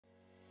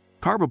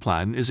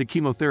Carboplatin is a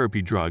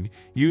chemotherapy drug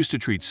used to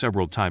treat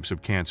several types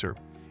of cancer.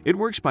 It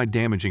works by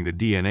damaging the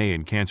DNA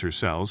in cancer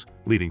cells,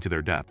 leading to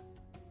their death.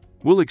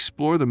 We'll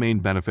explore the main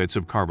benefits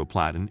of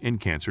carboplatin in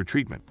cancer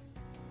treatment.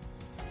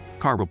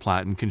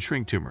 Carboplatin can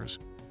shrink tumors,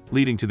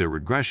 leading to their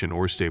regression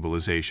or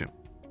stabilization.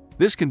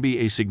 This can be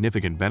a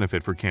significant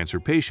benefit for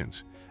cancer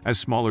patients, as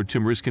smaller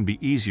tumors can be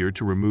easier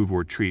to remove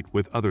or treat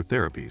with other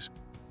therapies.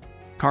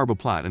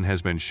 Carboplatin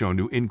has been shown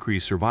to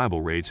increase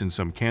survival rates in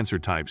some cancer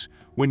types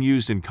when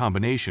used in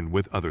combination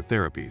with other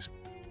therapies.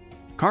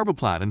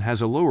 Carboplatin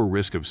has a lower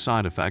risk of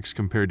side effects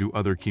compared to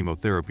other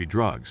chemotherapy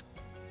drugs.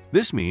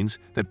 This means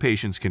that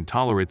patients can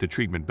tolerate the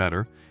treatment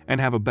better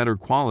and have a better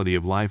quality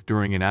of life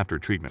during and after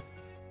treatment.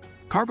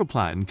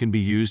 Carboplatin can be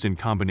used in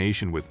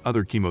combination with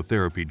other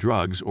chemotherapy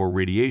drugs or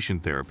radiation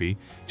therapy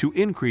to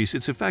increase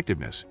its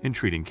effectiveness in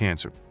treating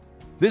cancer.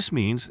 This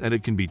means that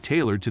it can be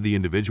tailored to the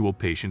individual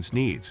patient's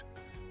needs,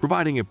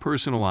 providing a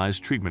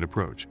personalized treatment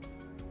approach.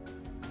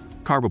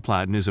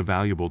 Carboplatin is a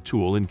valuable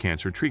tool in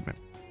cancer treatment.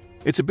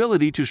 Its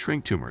ability to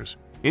shrink tumors,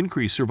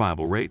 increase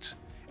survival rates,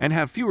 and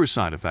have fewer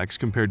side effects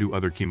compared to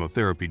other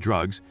chemotherapy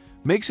drugs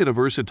makes it a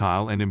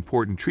versatile and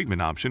important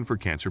treatment option for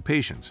cancer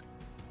patients.